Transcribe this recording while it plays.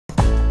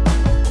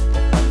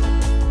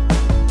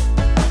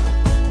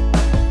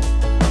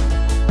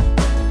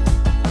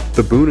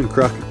The Boone and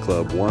Crockett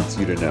Club wants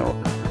you to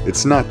know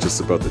it's not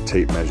just about the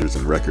tape measures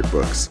and record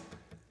books.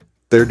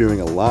 They're doing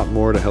a lot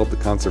more to help the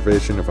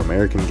conservation of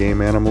American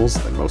game animals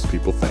than most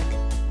people think.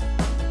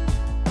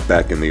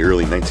 Back in the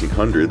early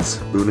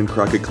 1900s, Boone and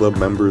Crockett Club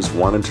members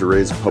wanted to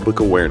raise public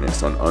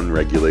awareness on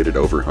unregulated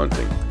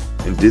overhunting,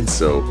 and did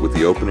so with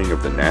the opening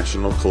of the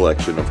National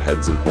Collection of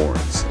Heads and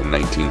Horns in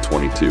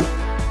 1922.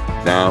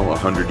 Now,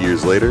 100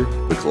 years later,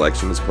 the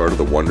collection is part of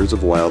the Wonders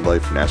of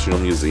Wildlife National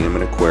Museum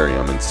and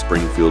Aquarium in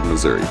Springfield,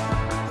 Missouri.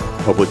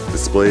 Public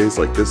displays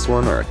like this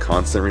one are a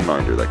constant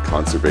reminder that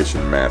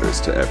conservation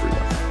matters to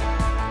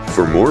everyone.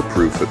 For more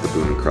proof that the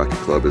Boone and Crockett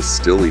Club is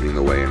still leading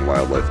the way in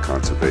wildlife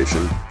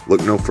conservation,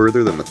 look no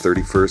further than the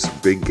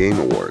 31st Big Game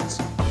Awards.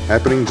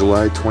 Happening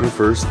July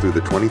 21st through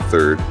the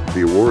 23rd,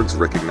 the awards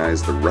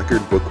recognize the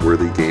record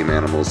book-worthy game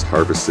animals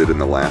harvested in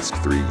the last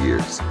 3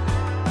 years.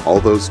 All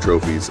those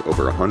trophies,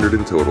 over 100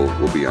 in total,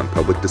 will be on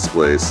public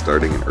displays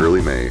starting in early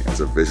May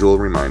as a visual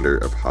reminder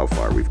of how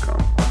far we've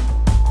come.